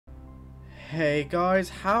Hey guys,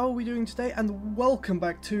 how are we doing today? And welcome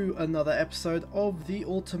back to another episode of the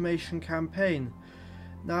automation campaign.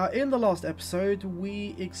 Now, in the last episode,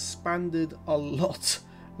 we expanded a lot.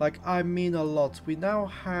 Like, I mean a lot. We now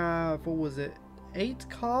have, what was it, 8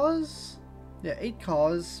 cars? Yeah, 8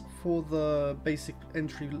 cars for the basic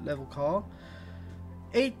entry level car.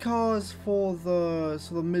 8 cars for the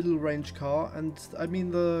sort of middle range car. And I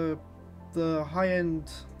mean the high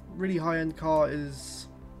end, really high end car is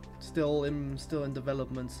still in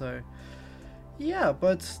development, so yeah.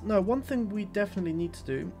 But no, one thing we definitely need to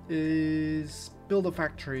do is build the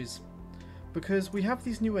factories, because we have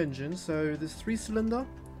these new engines. So there's 3-cylinder,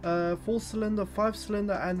 4-cylinder,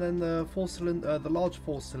 5-cylinder, and then the 4-cylinder, the large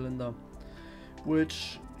 4-cylinder,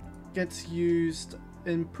 which gets used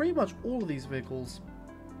in pretty much all of these vehicles.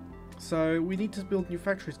 So we need to build new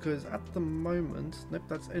factories, because at the moment, nope,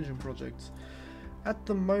 that's engine projects. At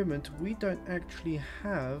the moment, we don't actually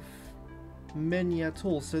have many at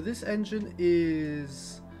all. So this engine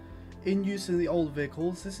is in use in the old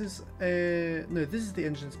vehicles. This is this is the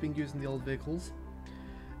engine that's being used in the old vehicles.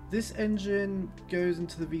 This engine goes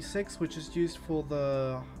into the V6, which is used for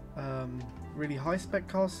the really high spec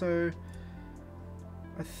cars. So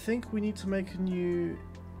I think we need to make a new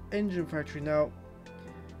engine factory now.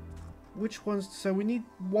 Which ones? So we need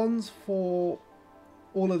ones for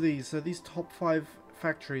all of these, so these top 5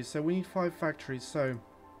 factories. So we need 5 factories. So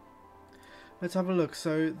let's have a look.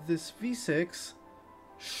 So this V6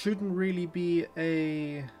 shouldn't really be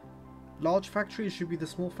a large factory, it should be the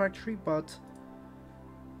small factory, but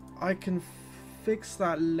I can fix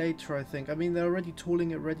that later, I think. I mean, they're already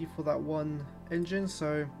tooling it ready for that one engine,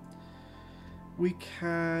 so we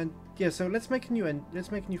can, yeah. So let's make a new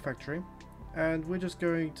factory, and we're just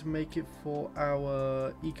going to make it for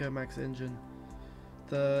our EcoMax engine.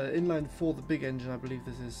 The inline 4, the big engine, I believe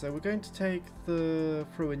this is. So we're going to take the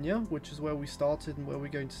Fruinia, which is where we started and where we're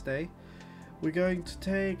going to stay. We're going to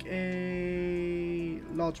take a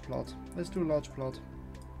large plot. Let's do a large plot.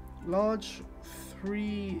 Large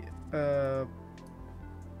 3, so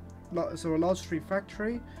a large 3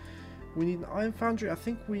 factory. We need an iron foundry. I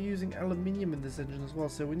think we're using aluminium in this engine as well,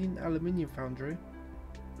 so we need an aluminium foundry.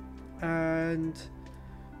 And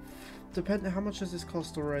depending, how much does this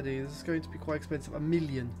cost already? This is going to be quite expensive. $1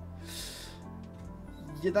 million.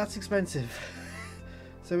 Yeah, that's expensive.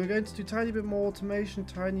 So we're going to do tiny bit more automation,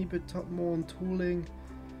 tiny bit more on tooling.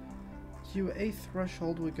 QA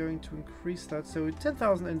threshold, we're going to increase that. So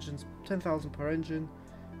 10,000 engines, 10,000 per engine,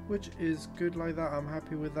 which is good like that. I'm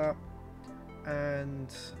happy with that.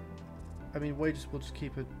 And I mean, wages will just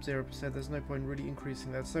keep at 0%. There's no point really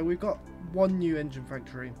increasing that. So we've got one new engine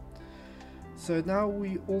factory. So now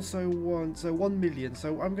we also want 1 million.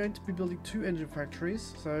 So I'm going to be building 2 engine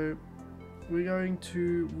factories. So we're going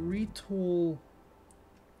to retool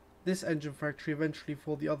this engine factory eventually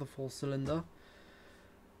for the other 4-cylinder.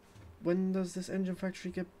 When does this engine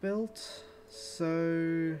factory get built?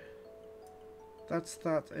 So that's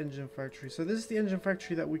that engine factory. So this is the engine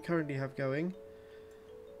factory that we currently have going,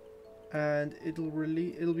 and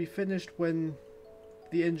it'll be finished when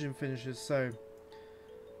the engine finishes. So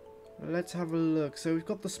let's have a look. So we've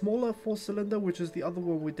got the smaller 4-cylinder, which is the other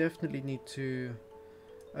one we definitely need to,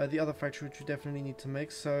 the other factory which we definitely need to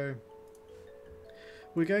make. So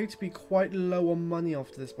we're going to be quite low on money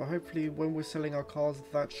after this, but hopefully when we're selling our cars,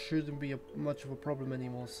 that shouldn't be much of a problem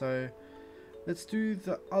anymore. So let's do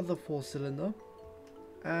the other 4-cylinder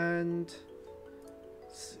and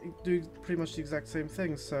do pretty much the exact same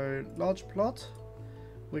thing. So large plot,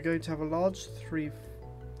 we're going to have a large 3.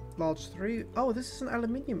 Oh, this is an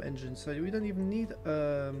aluminium engine, so we don't even need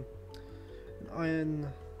an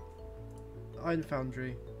iron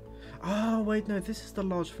foundry. Oh wait, no, this is the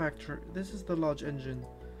large factory. This is the large engine.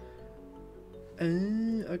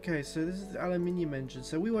 Okay, so this is the aluminium engine.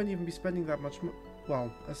 So we won't even be spending that much.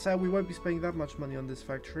 Well, I said we won't be spending that much money on this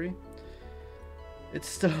factory. It's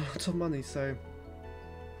still a lot of money. So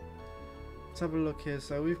let's have a look here.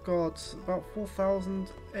 So we've got about 4,000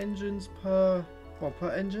 engines per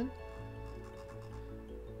engine.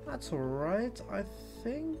 That's alright, I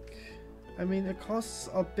think. I mean, it costs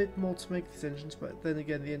a bit more to make these engines, but then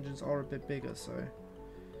again, the engines are a bit bigger, so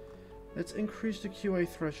let's increase the QA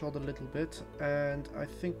threshold a little bit, and I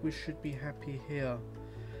think we should be happy here.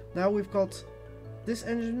 Now we've got this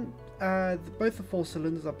engine, both the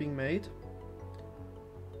 4-cylinders are being made.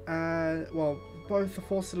 Well, both the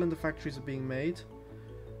 4-cylinder factories are being made.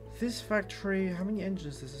 This factory, how many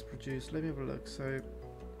engines this has produced? Let me have a look. So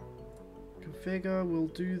configure, we'll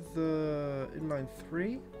do the inline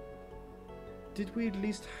 3. Did we at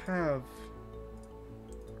least have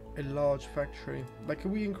a large factory? Like,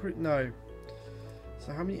 can we increase? No.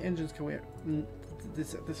 So how many engines can we...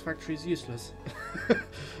 This factory is useless.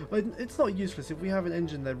 But it's not useless. If we have an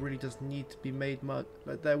engine that really does need to be made much,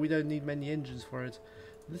 like that, we don't need many engines for it.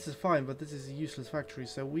 This is fine, but this is a useless factory,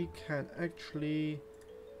 so we can actually...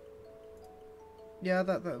 Yeah,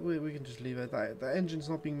 we can just leave it. That engine's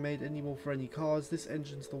not being made anymore for any cars. This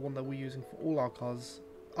engine's the one that we're using for all our cars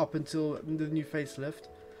up until the new facelift.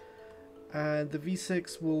 And the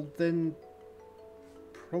V6 will then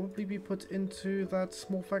probably be put into that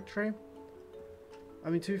small factory. I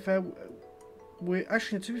mean, to be fair, the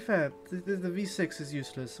V6 is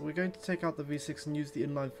useless. We're going to take out the V6 and use the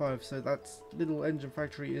inline 5, so that little engine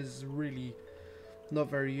factory is really not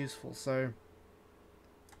very useful. So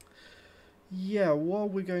yeah, what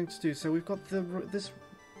we're going to do, so we've got this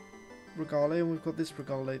Regale and we've got this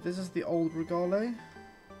Regale. This is the old Regale,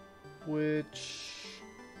 which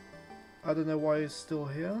I don't know why it's still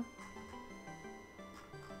here.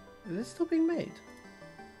 Is it still being made?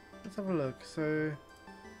 Let's have a look. So,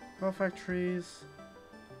 car factories,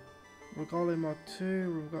 Regale Mark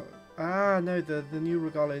II. No, the new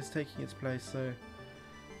Regale is taking its place. So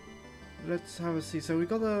let's have a see. So we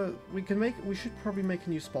should probably make a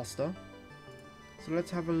new Sposter. So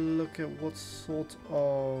let's have a look at what sort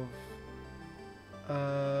of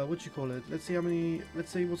what do you call it? Let's see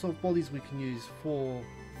what sort of bodies we can use for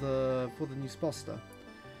the new Sposter,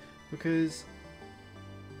 because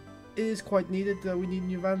it is quite needed that we need a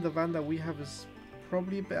new van. The van that we have is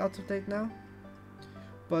probably a bit out of date now,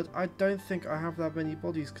 but I don't think I have that many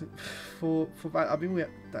bodies for that. I mean,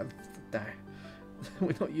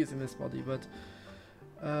 we're not using this body, but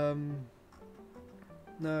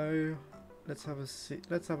no. Let's have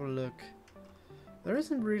a look. There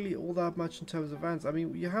isn't really all that much in terms of vans. I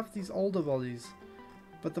mean, you have these older bodies,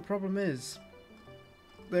 but the problem is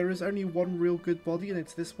there is only one real good body, and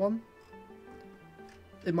it's this one,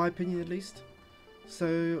 in my opinion at least.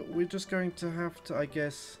 So we're just going to have to, I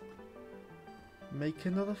guess, make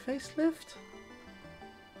another facelift.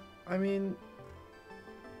 I mean,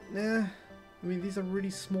 yeah. I mean, these are really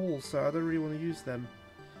small, so I don't really want to use them.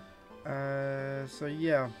 So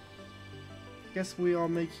yeah. Guess we are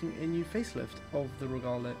making a new facelift of the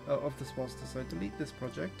Regale, of the Sposter. So delete this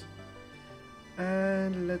project,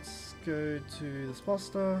 and let's go to the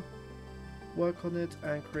Sposter, work on it,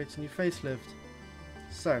 and create a new facelift.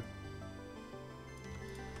 So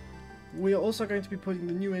we are also going to be putting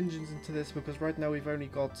the new engines into this, because right now we've only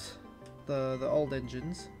got the old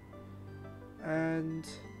engines, and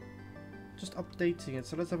just updating it.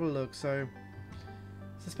 So let's have a look. So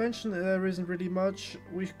suspension, there isn't really much.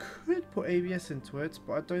 We could put ABS into it,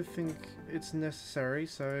 but I don't think it's necessary.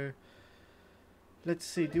 So let's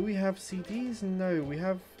see, do we have CDs? No, we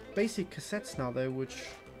have basic cassettes now though, which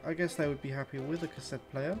I guess they would be happy with a cassette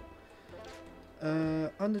player.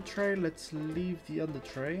 Under tray, let's leave the under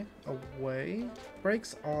tray away.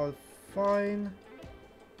 Brakes are fine.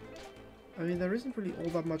 I mean, there isn't really all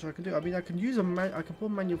that much I can do. I mean, I can use I can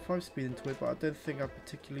put manual 5-speed into it, but I don't think I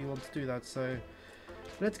particularly want to do that. So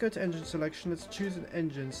let's go to engine selection. Let's choose an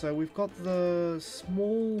engine. So we've got the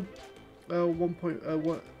small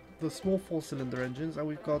the small 4-cylinder engines, and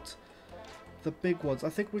we've got the big ones. I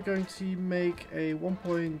think we're going to make a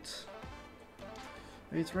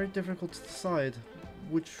It's very difficult to decide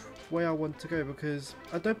which way I want to go, because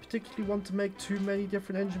I don't particularly want to make too many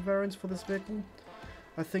different engine variants for this vehicle.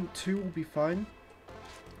 I think 2 will be fine.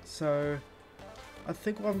 So I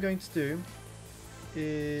think what I'm going to do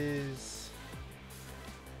is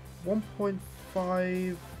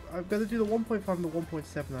 1.5. I'm going to do the 1.5 and the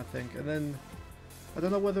 1.7, I think, and then I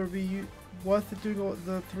don't know whether it'd be worth it doing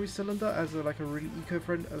the 3-cylinder as like a really eco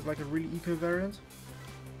variant.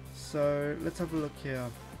 So let's have a look here.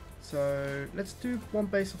 So let's do one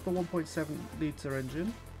base of the 1.7 litre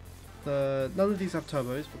engine. None of these have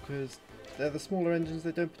turbos because they're the smaller engines.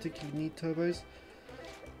 They don't particularly need turbos,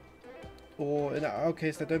 or in our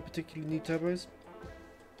case, they don't particularly need turbos.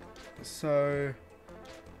 So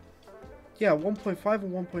yeah, 1.5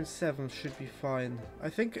 and 1.7 should be fine. I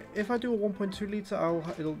think if I do a 1.2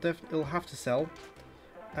 litre, it'll have to sell,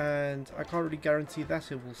 and I can't really guarantee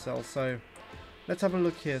that it will sell. So let's have a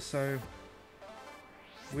look here. So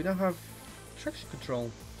we now have traction control.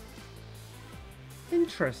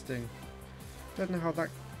 Interesting. Don't know how that.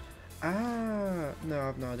 No, I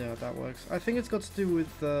have no idea how that works. I think it's got to do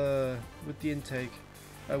with the intake,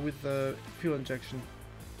 with the fuel injection.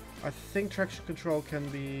 I think traction control can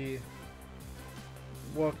be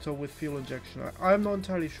worked on with fuel injection. I'm not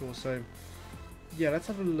entirely sure. So yeah, let's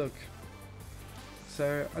have a look.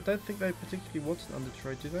 So I don't think they particularly want an under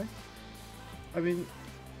tray, do they? I mean,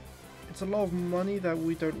 it's a lot of money that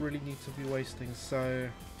we don't really need to be wasting. So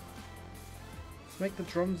make the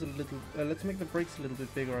drums a little, let's make the brakes a little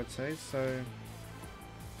bit bigger, I'd say. So,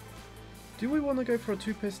 do we want to go for a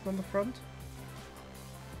 2-piston on the front?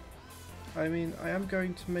 I mean, I am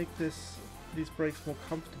going to make these brakes more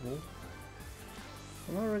comfortable.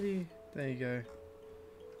 I'm already, there you go.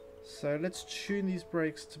 So let's tune these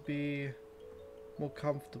brakes to be more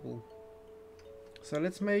comfortable. So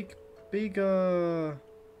let's make bigger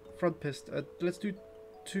front piston. Let's do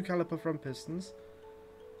 2 caliper front pistons,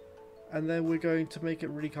 and then we're going to make it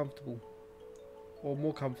really comfortable, or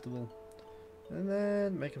more comfortable, and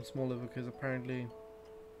then make them smaller because apparently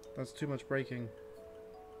that's too much braking.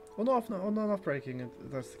 Or not enough braking if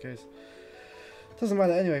that's the case. Doesn't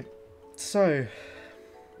matter anyway. So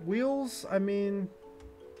wheels, I mean,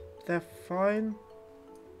 they're fine.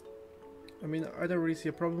 I mean, I don't really see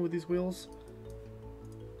a problem with these wheels.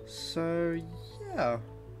 So yeah,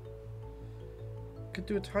 could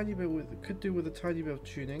do a tiny bit with a tiny bit of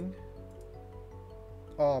tuning.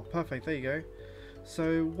 Oh, perfect. There you go.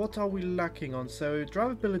 So what are we lacking on? So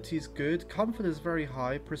drivability is good, comfort is very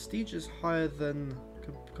high, prestige is higher than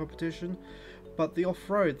competition, but the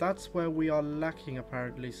off-road, that's where we are lacking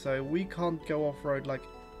apparently. So we can't go off-road like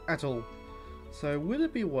at all. So will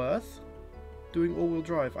it be worth doing all-wheel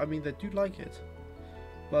drive? I mean, they do like it,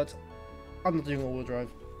 but I'm not doing all-wheel drive.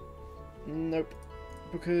 Nope,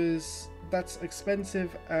 because that's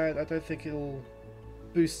expensive and I don't think it'll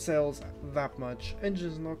boost sales that much.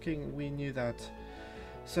 Engines knocking, we knew that.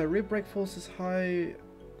 So rear brake force is high,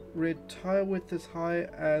 rear tire width is high,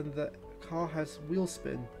 and the car has wheel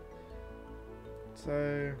spin.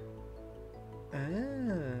 So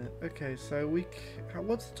okay, so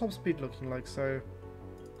what's the top speed looking like? So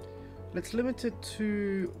let's limit it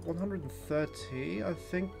to 130, I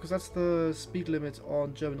think, because that's the speed limit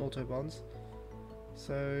on German autobahns.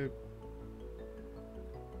 So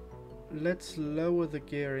let's lower the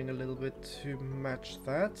gearing a little bit to match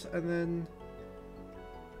that, and then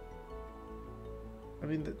I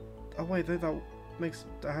mean, oh wait, that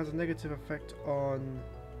has a negative effect on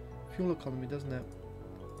fuel economy, doesn't it?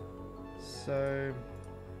 So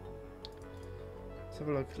let's have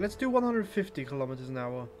a look. Let's do 150 kilometers an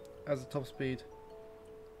hour as a top speed,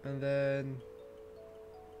 and then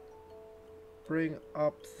bring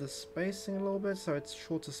up the spacing a little bit so it's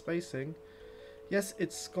shorter spacing. Yes,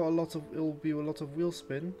 it's got it'll be a lot of wheel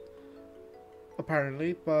spin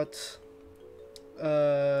apparently, but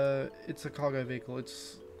it's a cargo vehicle.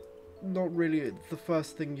 It's not really the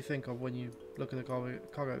first thing you think of when you look at a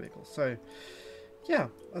cargo vehicle. So yeah,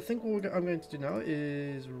 I think what I'm going to do now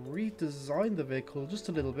is redesign the vehicle just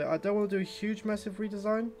a little bit. I don't want to do a huge massive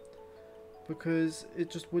redesign because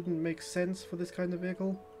it just wouldn't make sense for this kind of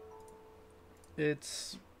vehicle.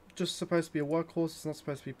 It's just supposed to be a workhorse, it's not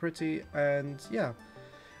supposed to be pretty, and yeah,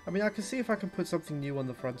 I mean, I can see if I can put something new on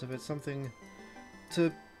the front of it, something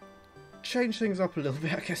to change things up a little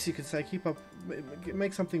bit, I guess you could say,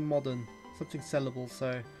 make something modern, something sellable.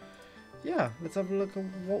 So yeah, let's have a look at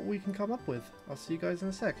what we can come up with. I'll see you guys in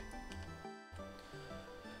a sec.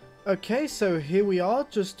 Okay, so here we are,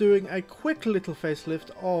 just doing a quick little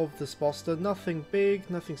facelift of the Sposter. Nothing big,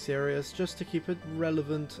 nothing serious, just to keep it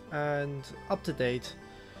relevant and up to date.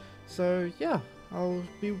 So yeah, I'll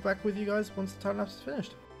be back with you guys once the time lapse is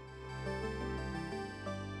finished.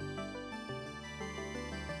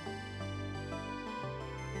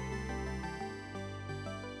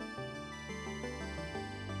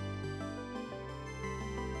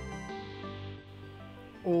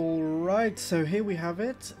 Alright, so here we have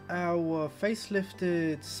it, our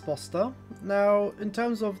facelifted Sposter. Now, in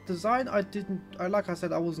terms of design, like I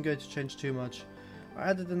said, I wasn't going to change too much.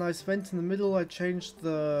 I added a nice vent in the middle, I changed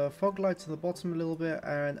the fog lights on the bottom a little bit,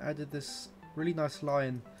 and added this really nice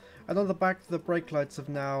line. And on the back, the brake lights have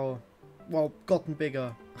now, well, gotten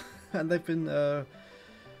bigger. And they've been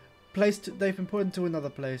put into another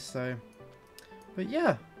place, so. But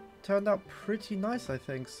yeah, turned out pretty nice, I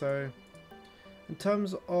think, so. In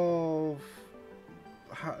terms of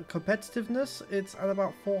competitiveness, it's at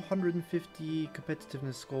about 450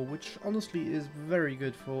 competitiveness score, which honestly is very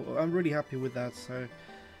good for. I'm really happy with that. So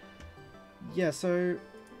yeah, so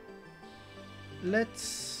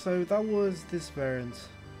that was this variant,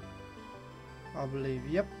 I believe.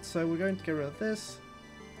 Yep. So we're going to get rid of this.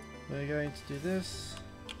 We're going to do this,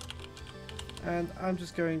 and I'm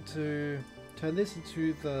just going to turn this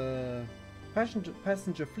into the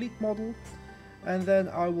passenger fleet model. And then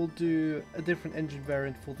I will do a different engine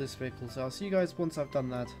variant for this vehicle, so I'll see you guys once I've done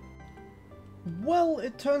that. Well,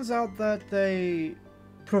 it turns out that they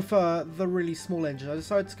prefer the really small engine. I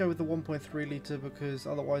decided to go with the 1.3 litre because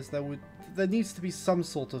otherwise there needs to be some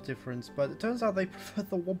sort of difference, but it turns out they prefer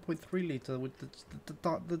the 1.3 litre with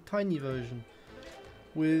the tiny version.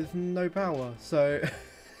 with no power. So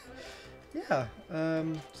yeah.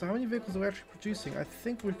 So how many vehicles are we actually producing? I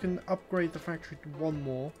think we can upgrade the factory to one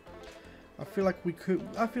more. I feel like we could.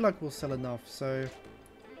 I feel like we'll sell enough. So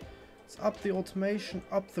let's up the automation,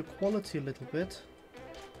 up the quality a little bit,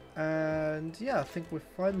 and yeah, I think we're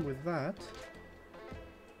fine with that.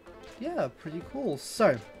 Yeah, pretty cool.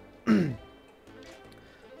 So this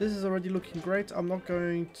is already looking great. I'm not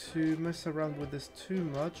going to mess around with this too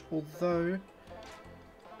much, although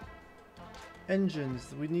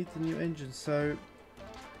engines, we need the new engines. So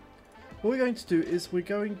what we're going to do is I'm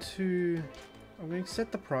going to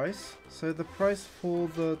set the price. So the price for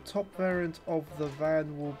the top variant of the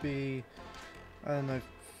van will be, I don't know,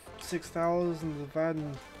 6,000. The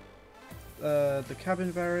van, the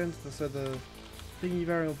cabin variant, so the thingy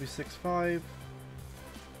variant will be 6.5.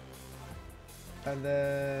 And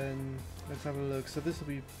then let's have a look. So this will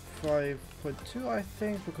be 5.2, I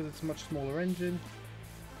think, because it's a much smaller engine.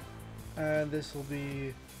 And this will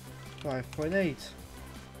be 5.8.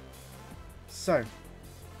 So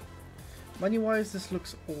money wise, this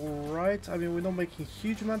looks alright. I mean, we're not making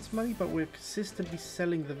huge amounts of money, but we're consistently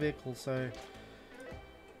selling the vehicle, so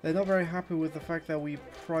they're not very happy with the fact that we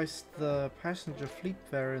priced the passenger fleet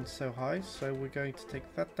variant so high. So we're going to take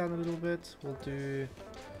that down a little bit. We'll do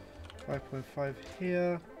 5.5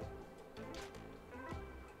 here.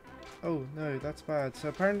 Oh no, that's bad. So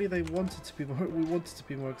apparently they wanted to be more, we wanted to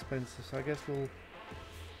be more expensive, so I guess we'll do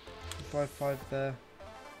 5.5 there.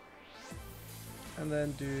 And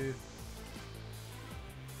then do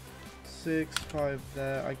 6.5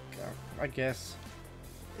 there. I guess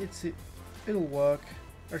it'll work.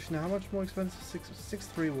 Actually, now how much more expensive?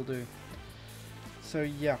 6.3 will do. So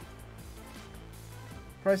yeah,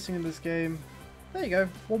 pricing in this game. There you go,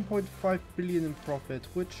 1.5 billion in profit,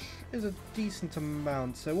 which is a decent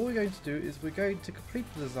amount. So what we're going to do is we're going to complete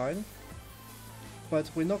the design,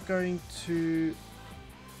 but we're not going to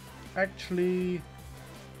actually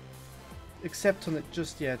accept on it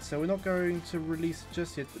just yet. So we're not going to release it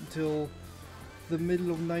just yet until the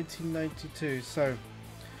middle of 1992. So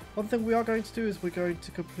one thing we are going to do is we're going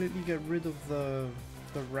to completely get rid of the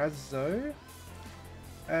Razzo,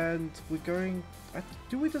 and we're going.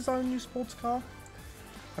 Do we design a new sports car?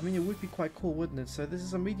 I mean, it would be quite cool, wouldn't it? So this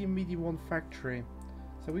is a medium one factory.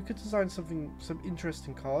 So we could design some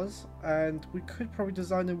interesting cars, and we could probably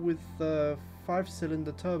design them with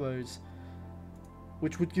 5-cylinder turbos,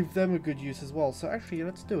 which would give them a good use as well. So actually, yeah,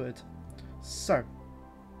 let's do it. So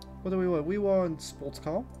what do we want? We want sports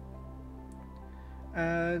car,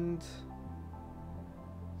 and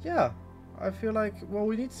yeah, I feel like, well,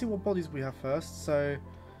 we need to see what bodies we have first. So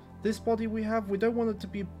this body we have, we don't want it to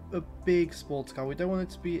be a big sports car. We don't want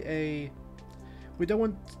it to be a... We don't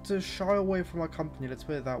want to shy away from our company, let's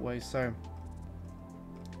put it that way. So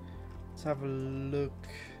let's have a look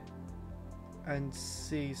and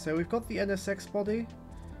see. So we've got the NSX body.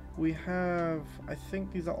 We have, I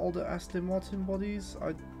think these are older Aston Martin bodies.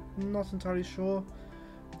 I'm not entirely sure.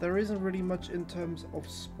 There isn't really much in terms of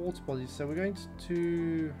sports bodies. So we're going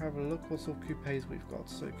to have a look what sort of coupes we've got.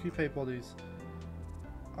 So coupe bodies.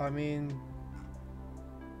 I mean,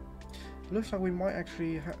 looks like we might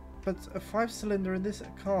actually have, but a 5-cylinder in this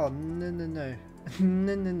car? No, no, no.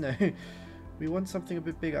 No, no, no. We want something a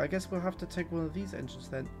bit bigger. I guess we'll have to take one of these engines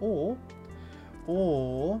then, or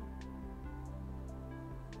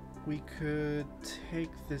we could take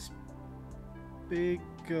this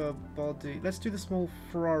bigger body. Let's do the small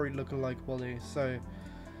Ferrari look-alike body. So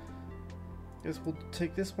I guess we'll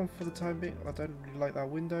take this one for the time being. I don't really like that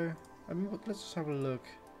window. I mean, let's just have a look.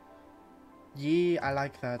 Yeah, I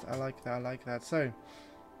like that. I like that. I like that. So,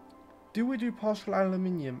 do we do partial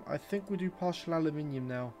aluminium? I think we do partial aluminium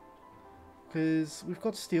now, because we've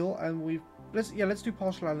got steel and let's do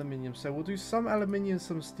partial aluminium. So we'll do some aluminium,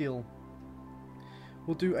 some steel.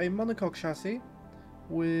 We'll do a monocoque chassis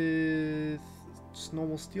with just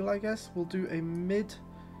normal steel, I guess. We'll do a mid.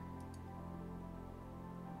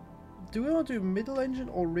 Do we want to do middle engine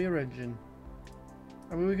or rear engine?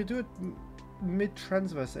 I mean, we could do it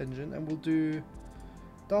mid-transverse engine, and we'll do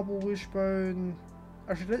double wishbone.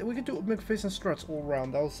 Actually, we could do McPherson struts all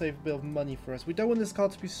round. That'll save a bit of money for us. We don't want this car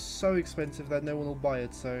to be so expensive that no one will buy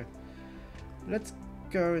it, so let's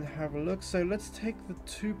go and have a look. So let's take the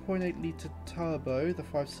 2.8 litre turbo, the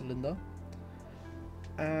 5-cylinder,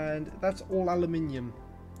 and that's all aluminium,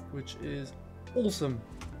 which is awesome.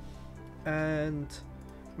 And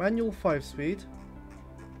manual 5-speed.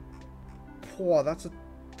 Wow, that's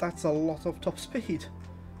a lot of top speed.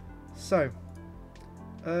 So,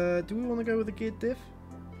 do we want to go with a geared diff?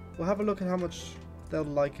 We'll have a look at how much they'll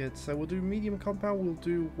like it. So we'll do medium compound. We'll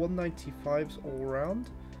do 195s all around.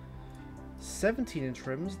 17-inch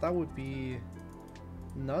rims. That would be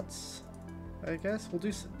nuts, I guess.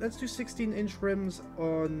 Let's do 16-inch rims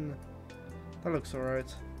on. That looks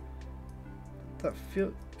alright. That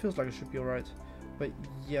feels like it should be alright. But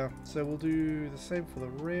yeah, so we'll do the same for the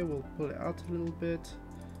rear. We'll pull it out a little bit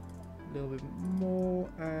more,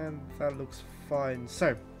 and that looks fine.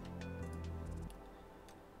 So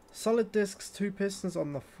solid discs 2 pistons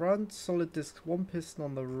on the front, solid discs 1 piston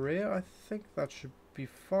on the rear. I think that should be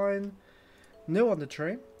fine. No under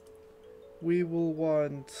tray. We will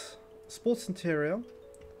want sports interior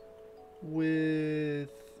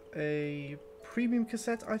with a premium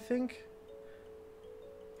cassette, I think.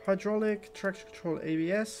 Hydraulic, traction control,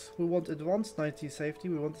 ABS. We want advanced 90 safety.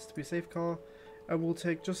 We want this to be a safe car. And we'll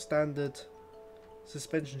take just standard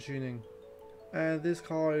suspension tuning. And this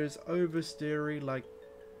car is oversteery like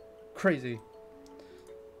crazy.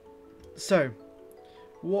 So,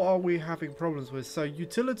 what are we having problems with? So,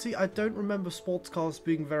 utility. I don't remember sports cars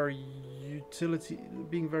being very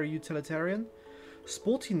utilitarian.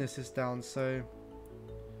 Sportiness is down, so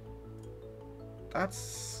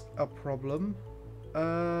that's a problem.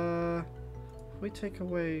 If we take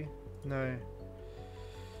away, no.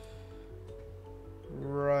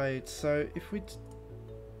 Right, so if we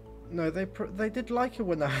no, they did like it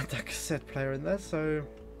when I had that cassette player in there, so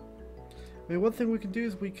I mean, one thing we can do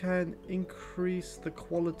is we can increase the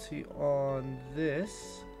quality on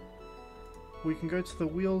this. We can go to the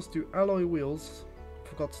wheels, do alloy wheels.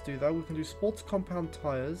 Forgot to do that. We can do sports compound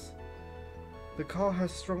tires. The car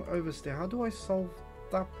has strong oversteer. How do I solve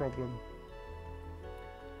that problem?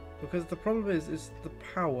 Because the problem is the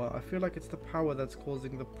power. I feel like it's the power that's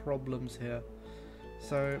causing the problems here.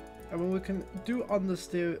 So, I mean, we can do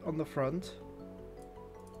understeer on the front.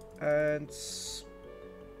 And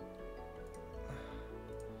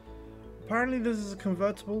apparently this is a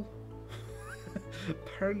convertible.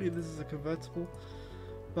 Apparently this is a convertible.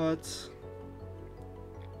 But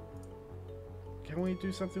can we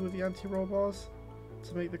do something with the anti-roll bars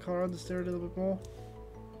to make the car understeer a little bit more?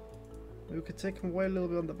 We could take them away a little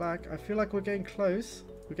bit on the back. I feel like we're getting close.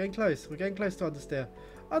 We're getting close. We're getting close to understeer.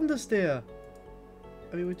 Understeer!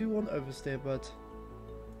 I mean, we do want oversteer, but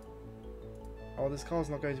oh, this car's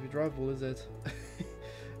not going to be drivable, is it?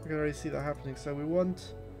 I can already see that happening. So we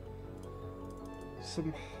want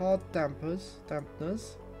some hard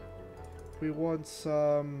dampeners. We want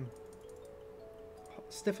some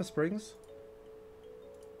stiffer springs.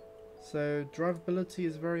 So drivability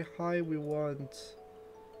is very high. We want.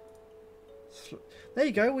 There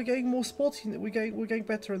you go. We're getting more sporty. We're getting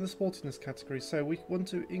better in the sportiness category. So we want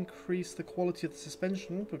to increase the quality of the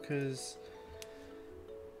suspension because,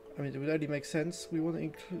 I mean, it would only make sense. We want to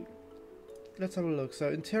include. Let's have a look. So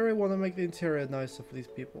interior, want to make the interior nicer for these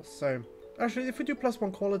people. So actually, if we do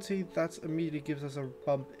 +1 quality, that immediately gives us a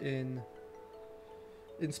bump in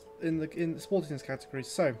the sportiness category.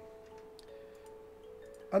 So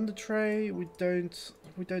under tray, we don't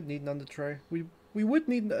need an under tray. We would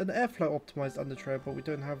need an airflow optimized under tray, but we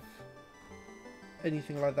don't have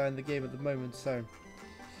anything like that in the game at the moment. So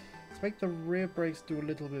let's make the rear brakes do a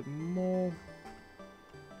little bit more.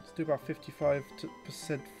 Let's do about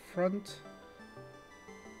 55% front.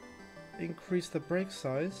 Increase the brake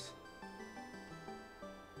size.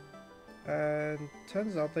 And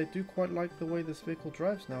turns out they do quite like the way this vehicle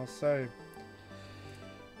drives now. So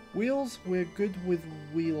wheels, we're good with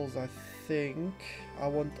wheels, I think. I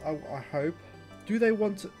hope. Do they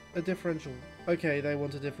want a differential? Okay, they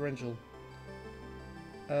want a differential.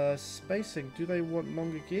 Spacing, do they want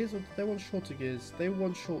longer gears or do they want shorter gears? They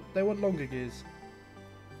want longer gears.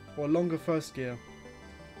 Or longer first gear.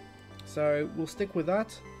 So we'll stick with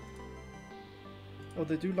that. Oh,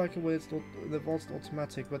 they do like it when it's not an advanced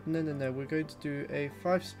automatic, but no, we're going to do a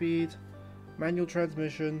 5-speed manual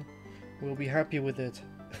transmission. We'll be happy with it.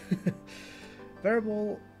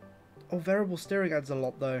 Variable steering adds a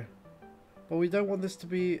lot though. But we don't want this to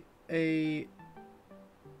be a...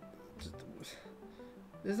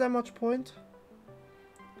 Is there much point?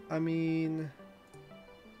 I mean,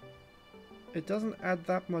 it doesn't add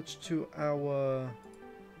that much to our...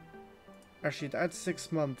 Actually, it adds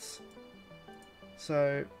 6 months.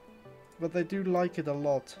 So, but they do like it a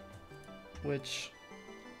lot, which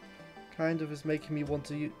kind of is making me want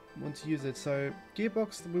to use it. So,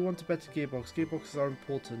 gearbox, we want a better gearbox. Gearboxes are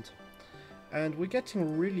important. And we're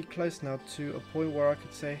getting really close now to a point where I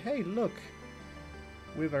could say, hey, look,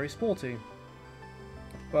 we're very sporty.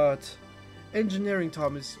 But engineering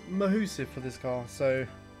time is massive for this car, so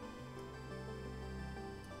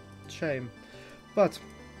shame. But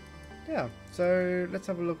yeah, so let's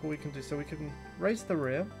have a look what we can do. So we can raise the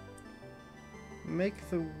rear. make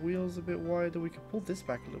the wheels a bit wider. We can pull this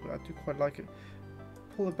back a little bit. I do quite like it.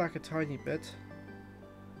 Pull it back a tiny bit.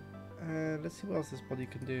 And let's see what else this body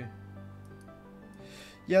can do.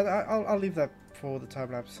 Yeah, I'll leave that for the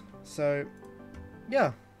time lapse. So,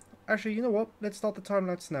 yeah. Actually, you know what? Let's start the time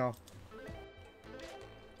lapse now.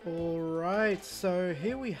 Alright, so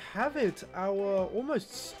here we have it. Our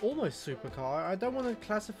almost supercar. I don't want to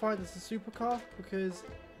classify it as a supercar because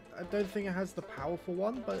I don't think it has the power for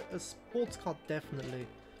one, but a sports car definitely.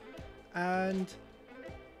 And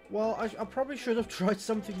well, I probably should have tried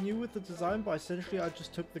something new with the design, but essentially I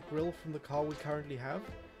just took the grille from the car we currently have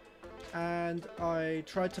and I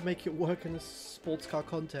tried to make it work in a sports car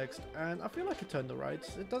context, and I feel like it turned alright.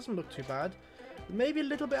 It doesn't look too bad. Maybe a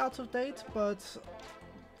little bit out of date, but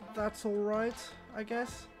that's alright, I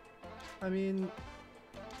guess. I mean,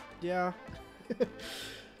 yeah.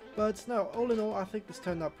 But no, all in all, I think this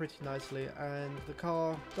turned out pretty nicely, and the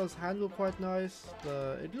car does handle quite nice.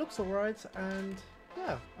 It looks alright, and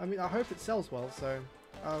yeah, I mean, I hope it sells well, so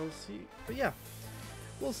I'll see. But yeah,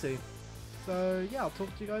 we'll see. So yeah, I'll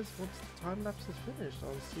talk to you guys once the time lapse is finished.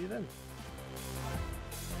 I'll see you then.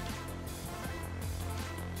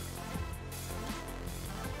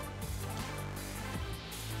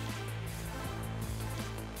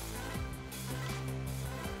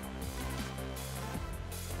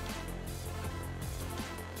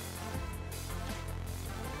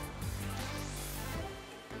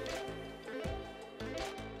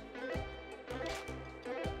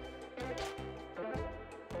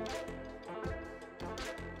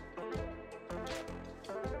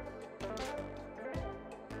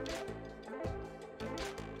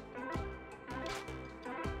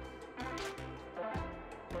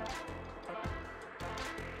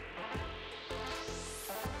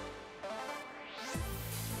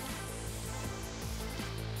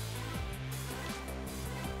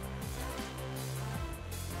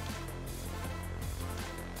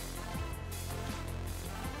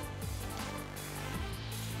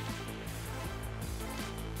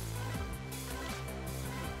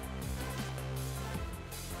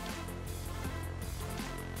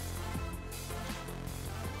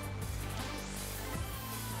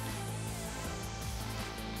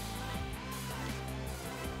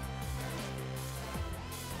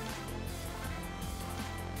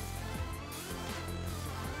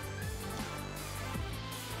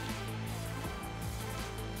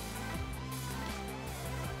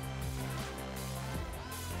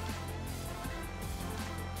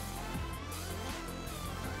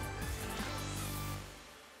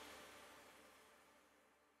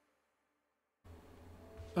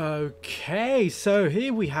 Okay, so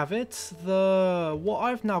here we have it, what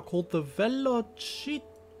I've now called the Velocite.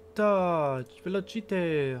 I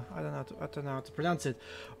don't know how to pronounce it,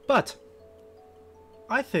 but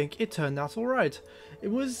I think it turned out alright. It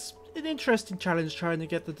was an interesting challenge trying to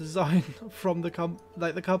get the design from the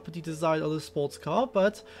company design on the sports car,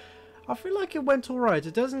 but I feel like it went alright.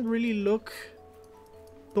 It doesn't really look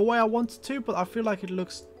the way I want it to, but I feel like it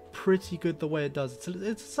looks pretty good the way it does.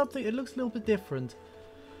 It's something, it looks a little bit different.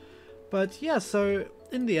 But yeah, so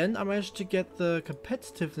in the end I managed to get the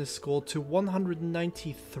competitiveness score to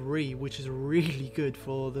 193, which is really good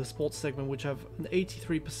for the sports segment, which have an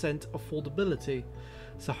 83% affordability.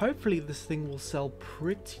 So hopefully this thing will sell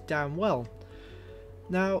pretty damn well.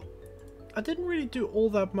 Now, I didn't really do all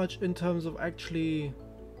that much in terms of actually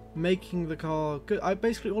making the car good.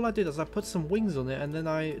 All I did is I put some wings on it, and then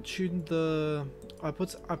I tuned I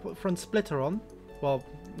put front splitter on. Well,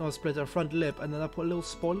 not a splitter, a front lip, and then I put a little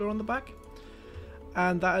spoiler on the back,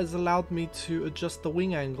 and that has allowed me to adjust the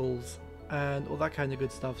wing angles and all that kind of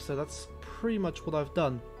good stuff. So that's pretty much what I've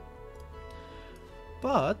done.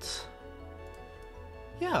 But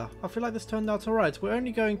yeah, I feel like this turned out alright. We're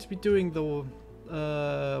only going to be doing the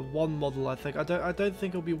one model, I think. I don't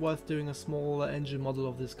think it'll be worth doing a small engine model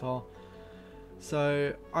of this car.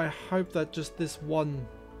 So I hope that just this one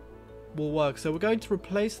will work. So we're going to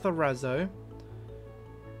replace the Razzo.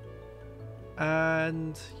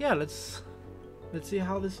 And yeah, let's see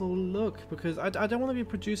how this will look, because I don't want to be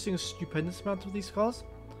producing a stupendous amount of these cars.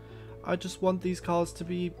 I just want these cars to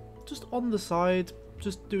be just on the side,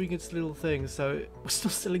 just doing its little thing. So we're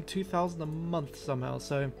still selling 2,000 a month somehow,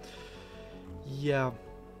 so yeah.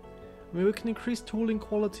 I mean, we can increase tooling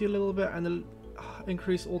quality a little bit and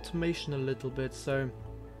increase automation a little bit, so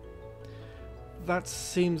that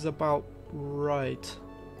seems about right.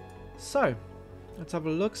 So let's have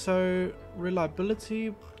a look. So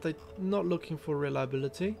reliability, they're not looking for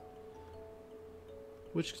reliability,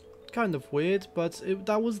 which is kind of weird, but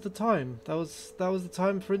that was the time. That was the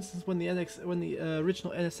time. For instance, when the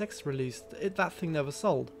original NSX released, that thing never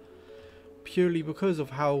sold. purely because of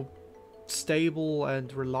how stable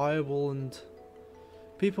and reliable, and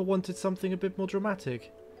people wanted something a bit more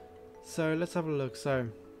dramatic. So let's have a look. So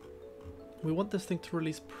we want this thing to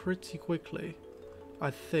release pretty quickly,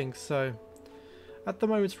 I think. So at the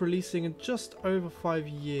moment it's releasing in just over 5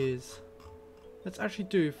 years. Let's actually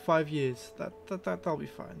do 5 years. That'll be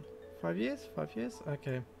fine. 5 years? 5 years?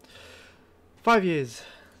 Okay. 5 years.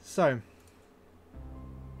 So.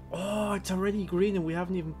 Oh, it's already green and we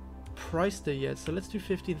haven't even priced it yet. So let's do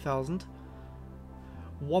 15,000.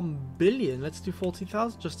 1 billion. Let's do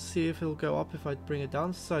 14,000 just to see if it'll go up if I bring it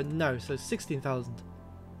down. So no. So 16,000.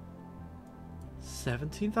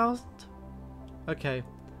 17,000? Okay.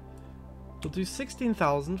 We'll do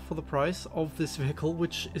 16,000 for the price of this vehicle,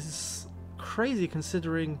 which is crazy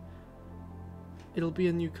considering it'll be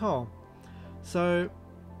a new car. So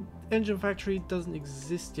engine factory doesn't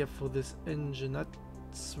exist yet for this engine.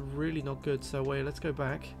 That's really not good. So wait, let's go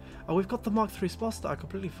back. Oh, we've got the Mark III Sposter. I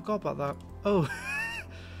completely forgot about that. Oh.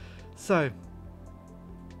 So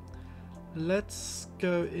let's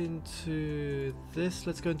go into this.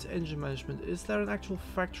 Let's go into engine management. Is there an actual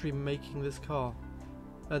factory making this car?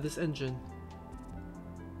 This engine?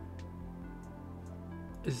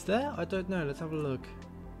 Is there? I don't know. Let's have a look.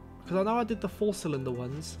 Because I know I did the 4-cylinder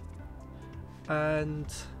ones.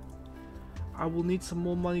 And I will need some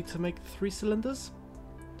more money to make 3 cylinders.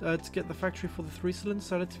 To get the factory for the 3 cylinders.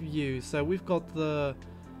 So let's view. So we've got the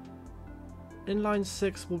inline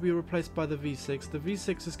 6 will be replaced by the V6. The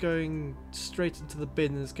V6 is going straight into the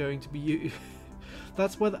bin and is going to be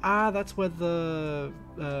that's where the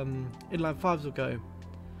inline 5s will go.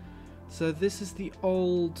 So this is the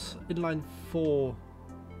old inline 4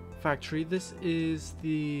 factory. This is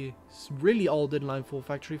the really old inline 4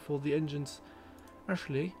 factory for the engines.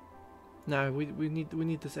 Actually, no, we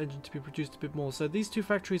need this engine to be produced a bit more. So these two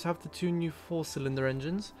factories have the 2 new 4-cylinder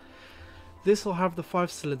engines. This will have the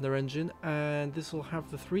 5-cylinder engine, and this will have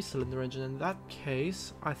the 3-cylinder engine. In that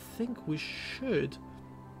case, I think we should,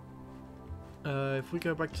 if we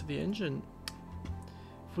go back to the engine,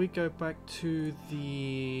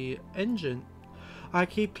 I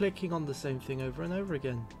keep clicking on the same thing over and over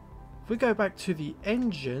again. If we go back to the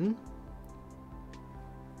engine,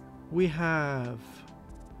 we have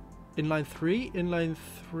inline 3,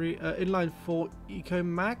 inline 4 Eco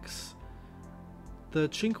Max, the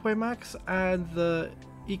Cinque Max, and the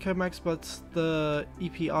Eco Max, but the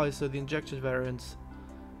EPI, so the injected variants.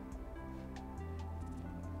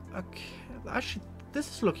 Okay, actually, this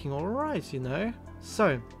is looking alright, you know.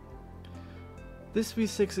 So, this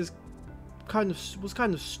V6 is was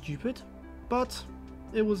kind of stupid, but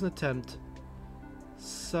it was an attempt.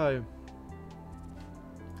 So,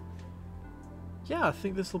 yeah, I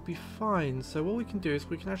think this will be fine. So what we can do is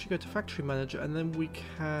we can actually go to Factory Manager, and then we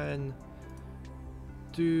can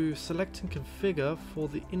do select and configure for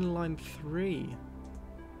the inline 3.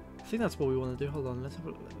 I think that's what we want to do. Hold on,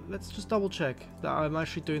 let's just double check that I'm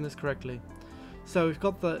actually doing this correctly. So we've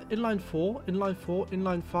got the inline 4,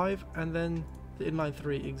 inline 5, and then the inline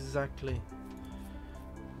 3 exactly.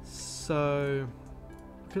 So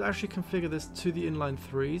we could actually configure this to the inline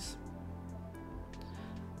 3s.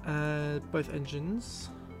 Both engines.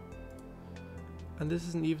 And this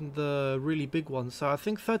isn't even the really big one, so I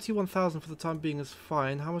think 31,000 for the time being is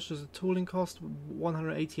fine. How much does the tooling cost?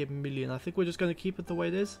 188 million. I think we're just going to keep it the way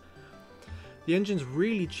it is. The engine's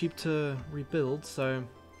really cheap to rebuild, so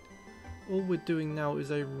all we're doing now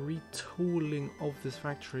is a retooling of this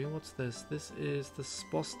factory. What's this? This is the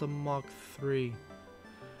Sposter Mark III.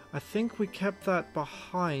 I think we kept that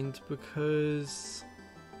behind because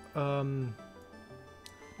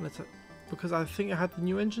because I think it had the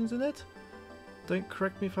new engines in it. Don't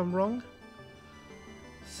correct me if I'm wrong.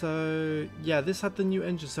 So yeah, this had the new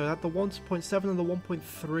engine, so it had the 1.7 and the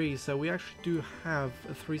 1.3, so we actually do have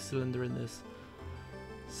a 3-cylinder in this.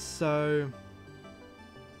 So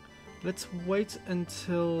let's wait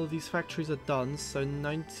until these factories are done, so end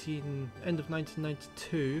of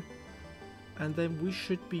 1992, and then we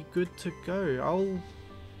should be good to go.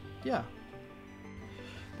 Yeah.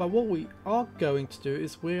 But what we are going to do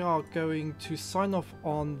is we are going to sign off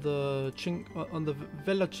on the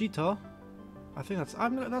Velocita. I think that's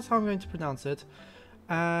how I'm going to pronounce it,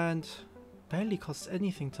 and barely costs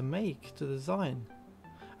anything to make, to design.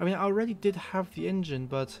 I mean, I already did have the engine,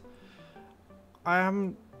 but I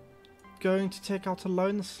am going to take out a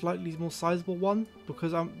loan, a slightly more sizable one,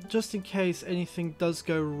 because just in case anything does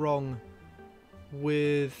go wrong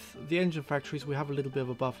with the engine factories, we have a little bit of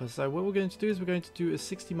a buffer. So what we're going to do is we're going to do a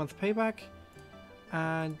 60-month payback,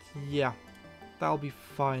 and yeah, that'll be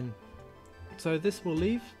fine. So this will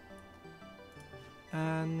leave,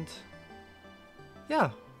 and yeah,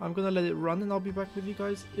 I'm gonna let it run and I'll be back with you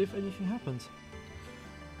guys if anything happens.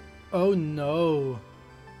 Oh no.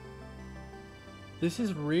 This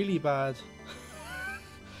is really bad.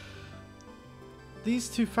 These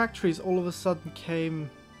two factories all of a sudden came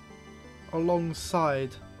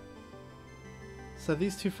alongside. So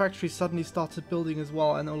these two factories suddenly started building as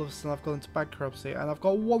well, and all of a sudden I've gone into bankruptcy. And I've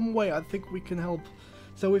got one way I think we can help.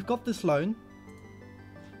 So we've got this loan.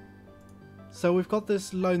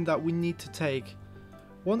 That we need to take.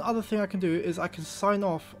 One other thing I can do is I can sign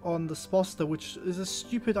off on the sposter, which is a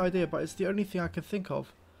stupid idea, but it's the only thing I can think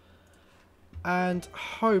of. And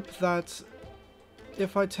hope that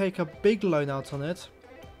if I take a big loan out on it,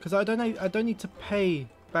 because I don't need to pay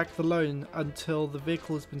back the loan until the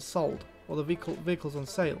vehicle has been sold, or the vehicle's on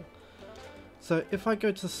sale. So if I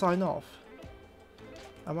go to sign off,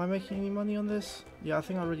 am I making any money on this? Yeah, I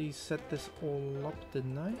think I already set this all up,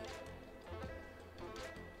 didn't I?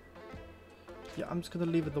 Yeah, I'm just going to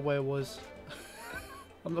leave it the way it was.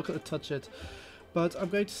 I'm not going to touch it. But I'm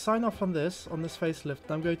going to sign off on this facelift,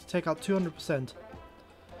 and I'm going to take out 200%.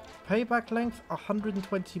 Payback length,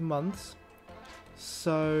 120 months.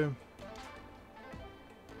 So...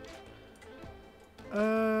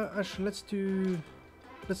 actually, let's do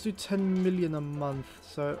 10 million a month.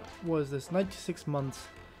 So, what is this? 96 months.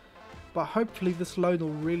 But hopefully this loan will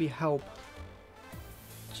really help.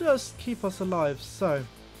 Just keep us alive, so...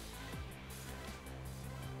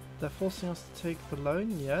 They're forcing us to take the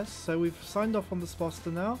loan, yes. So we've signed off on the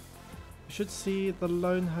sposter now. We should see the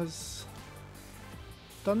loan has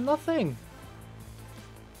done nothing.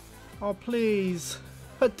 Oh, please.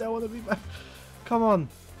 I don't want to be back. Come on.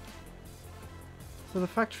 So the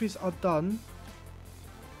factories are done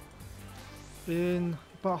in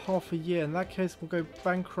about half a year. In that case, we'll go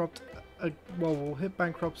bankrupt. Well, we'll hit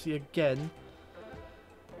bankruptcy again.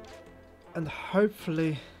 And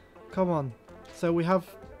hopefully... Come on. So we have...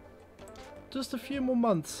 just a few more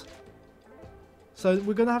months. So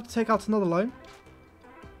we're going to have to take out another loan.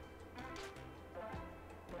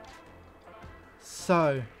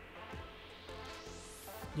 So.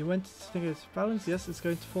 You went to think it's balance? Yes, it's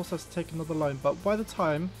going to force us to take another loan. But by the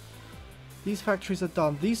time these factories are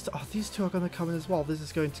done, these two are going to come in as well. This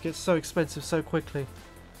is going to get so expensive so quickly.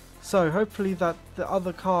 So hopefully that the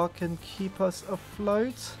other car can keep us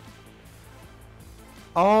afloat.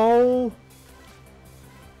 Oh!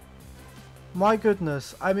 My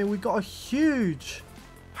goodness, I mean, we got a huge...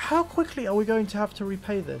 How quickly are we going to have to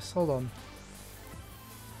repay this? Hold on.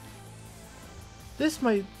 This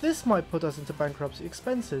might put us into bankruptcy.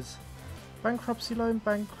 Expenses. Bankruptcy loan,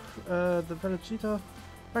 the Velocita.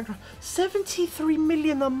 Bankrupt... 73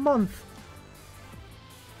 million a month!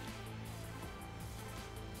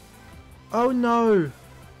 Oh no!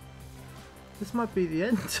 This might be the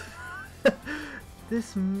end.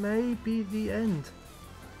 This may be the end.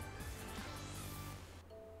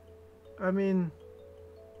 I mean,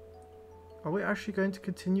 are we actually going to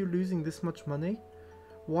continue losing this much money?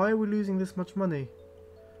 Why are we losing this much money?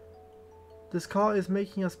 This car is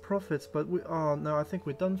making us profits, but we... Oh, no, I think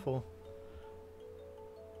we're done for.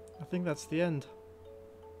 I think that's the end.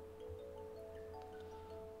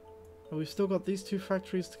 And we've still got these two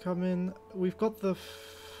factories to come in. We've got the...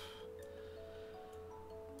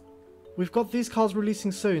 We've got these cars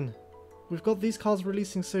releasing soon. We've got these cars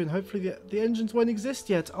releasing soon. Hopefully the engines won't exist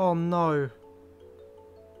yet. Oh no.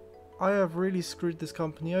 I have really screwed this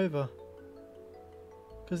company over.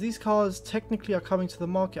 Because these cars technically are coming to the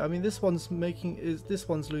market. I mean, this one's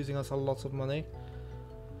losing us a lot of money.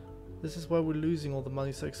 This is where we're losing all the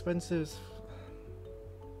money. So expenses.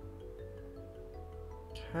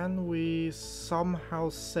 Can we somehow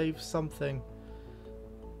save something?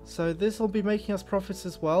 So this will be making us profits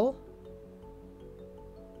as well.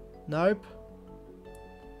 Nope.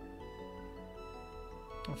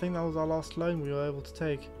 I think that was our last loan we were able to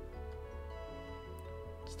take.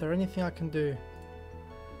 Is there anything I can do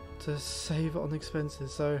to save on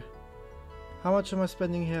expenses? So, how much am I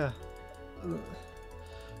spending here?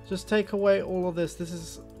 Just take away all of this. This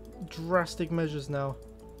is drastic measures now.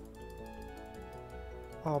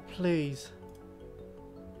 Oh, please.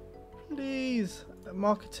 Please.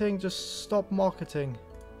 Marketing, just stop marketing.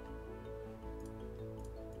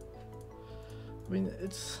 I mean,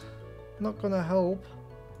 it's not gonna help.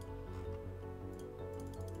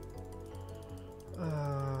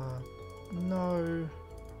 No.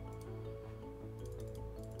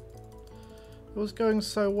 It was going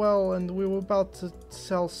so well and we were about to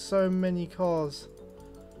sell so many cars.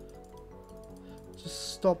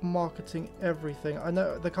 Just stop marketing everything. I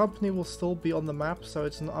know the company will still be on the map, so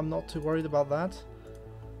I'm not too worried about that.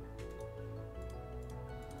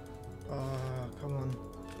 Come on.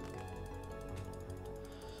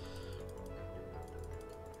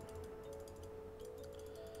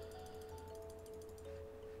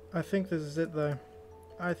 I think this is it though.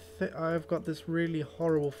 I've got this really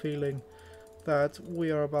horrible feeling that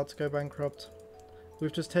we are about to go bankrupt.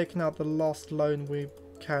 We've just taken out the last loan we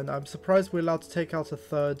can. I'm surprised we're allowed to take out a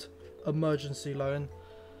third emergency loan.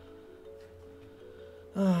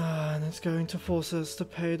 And it's going to force us to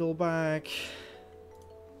pay it all back.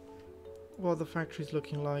 What are the factories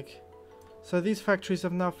looking like? So these factories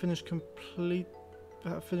have now finished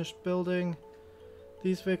finished building.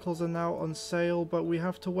 These vehicles are now on sale, but we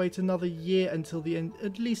have to wait another year until the end,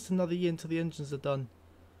 at least another year until the engines are done.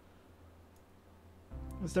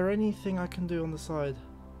 Is there anything I can do on the side?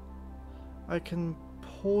 I can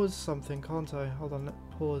pause something, can't I? Hold on,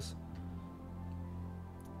 pause.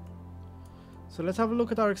 So let's have a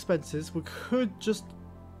look at our expenses. We could just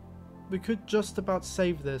about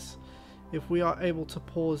save this if we are able to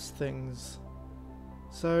pause things.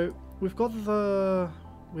 So we've got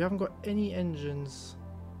we haven't got any engines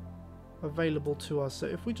available to us. So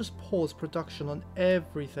if we just pause production on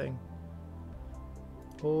everything.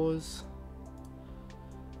 Pause.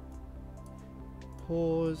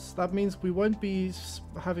 Pause. That means we won't be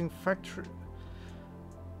having factory.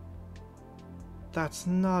 That's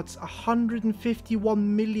nuts.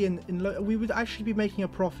 151 million in we would actually be making a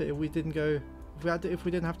profit if we didn't go if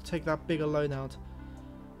we didn't have to take that bigger loan out.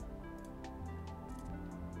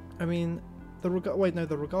 I mean, the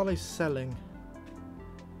Regale's selling.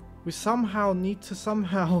 We somehow need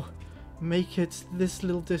to make it this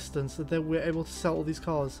little distance so that we're able to sell all these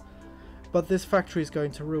cars. But this factory is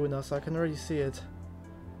going to ruin us. I can already see it.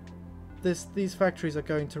 These factories are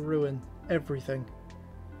going to ruin everything.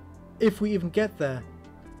 If we even get there.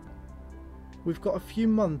 We've got a few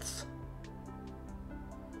months.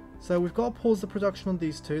 So we've got to pause the production on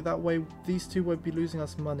these two. That way these two won't be losing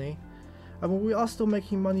us money. And we are still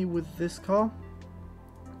making money with this car.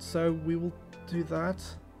 So we will do that.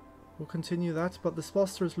 We'll continue that. But the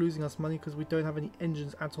Sposter is losing us money because we don't have any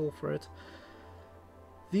engines at all for it.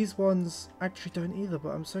 These ones actually don't either, but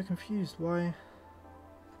I'm so confused. Why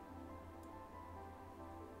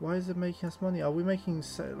is it making us money? Are we making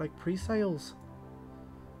like pre-sales?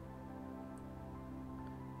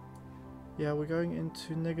 Yeah, we're going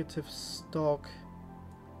into negative stock.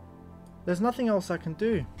 There's nothing else I can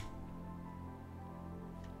do.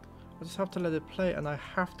 I just have to let it play, and I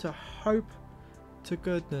have to hope to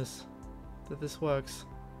goodness that this works.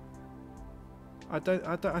 Like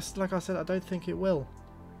I said, I don't think it will.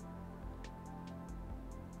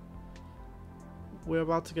 We're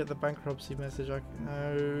about to get the bankruptcy message.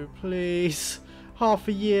 No, please. Half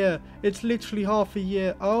a year. It's literally half a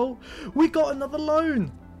year. Oh, we got another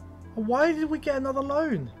loan. Why did we get another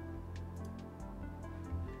loan?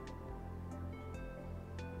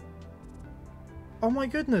 Oh my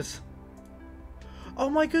goodness. Oh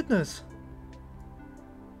my goodness.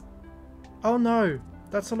 Oh no.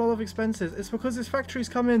 That's a lot of expenses. It's because this factory's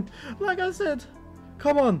come in. Like I said.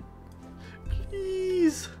 Come on.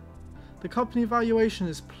 Please. The company valuation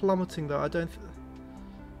is plummeting though.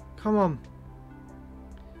 Come on.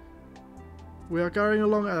 We are going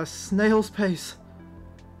along at a snail's pace.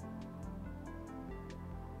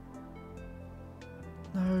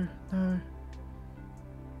 No, no.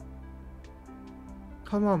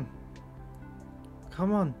 Come on.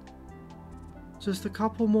 Come on. Just a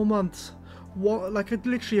couple more months. What? Like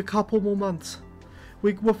literally a couple more months.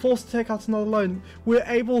 We're forced to take out another loan. We're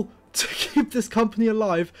able to keep this company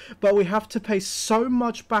alive, but we have to pay so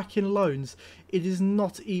much back in loans. It is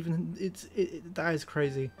not even. That is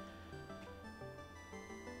crazy.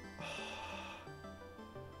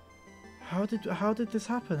 How did this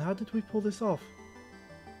happen? How did we pull this off?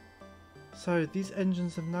 So these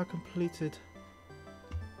engines have now completed.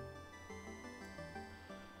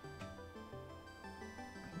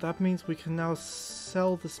 That means we can now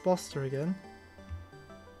sell the Sposter again.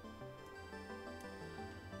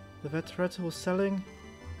 The Veteretta was selling.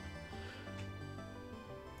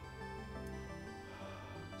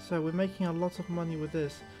 So we're making a lot of money with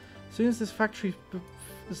this. As soon as this factory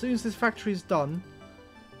is done,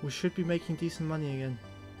 we should be making decent money again.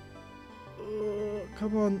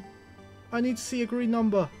 Come on. I need to see a green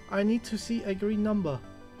number. I need to see a green number.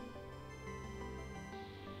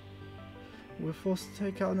 We're forced to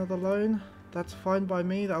take out another loan. That's fine by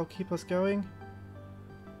me. That'll keep us going.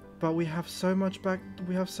 But we have so much back.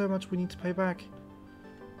 We have so much we need to pay back.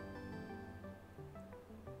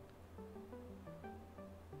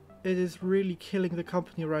 It is really killing the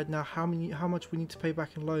company right now. How much we need to pay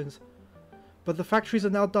back in loans. But the factories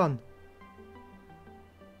are now done.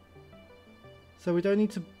 So we don't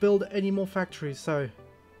need to build any more factories. So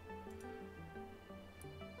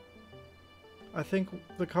I think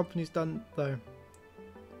the company's done though.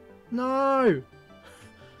 No!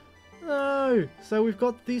 no! So we've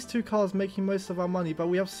got these two cars making most of our money, but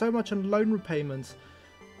we have so much on loan repayments.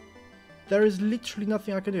 There is literally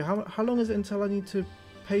nothing I can do. How long is it until I need to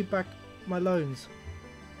pay back my loans?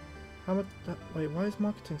 How much? Wait, why is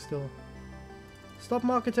marketing still? Stop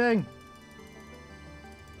marketing!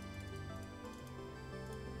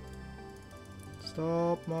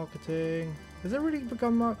 Stop marketing. Has it really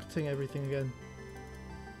begun marketing everything again?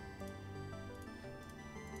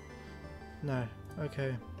 No.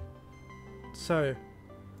 Okay. So,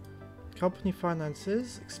 company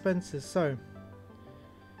finances, expenses. So,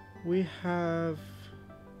 we have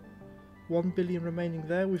 1 billion remaining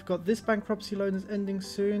there. We've got this bankruptcy loan is ending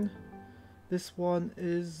soon. This one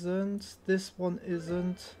isn't. This one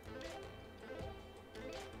isn't.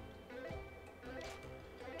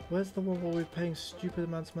 Where's the one where we're paying stupid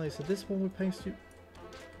amounts of money? So this one we're paying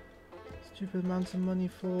stupid amounts of money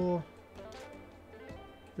for.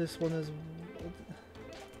 This one is...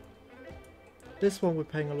 This one we're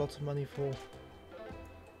paying a lot of money for.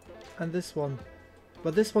 And this one.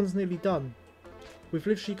 But this one's nearly done. We've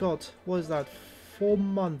literally got, what is that, 4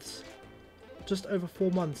 months. Just over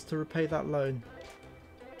 4 months to repay that loan.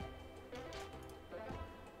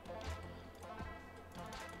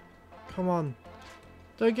 Come on.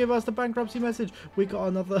 Don't give us the bankruptcy message. We got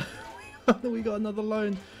another we got another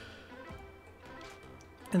loan.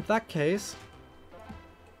 In that case,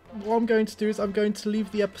 what I'm going to do is I'm going to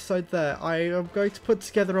leave the episode there. I am going to put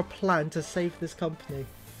together a plan to save this company.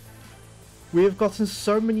 We have gotten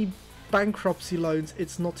so many bankruptcy loans,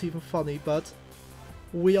 it's not even funny, but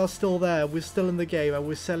we are still there. We're still in the game and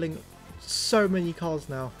we're selling so many cars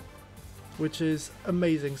now, which is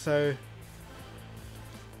amazing. So,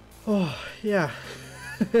 oh, yeah.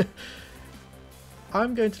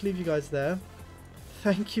 I'm going to leave you guys there.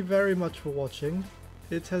 Thank you very much for watching.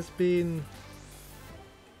 It has been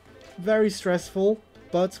very stressful,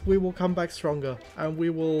 but we will come back stronger and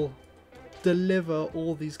we will deliver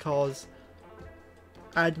all these cars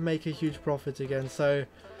and make a huge profit again. So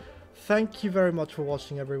thank you very much for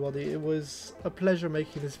watching, everybody. It was a pleasure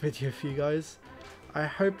making this video for you guys. I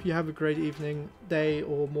hope you have a great evening, day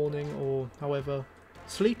or morning or however.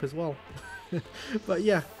 Sleep as well. But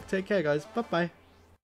yeah, take care guys. Bye bye.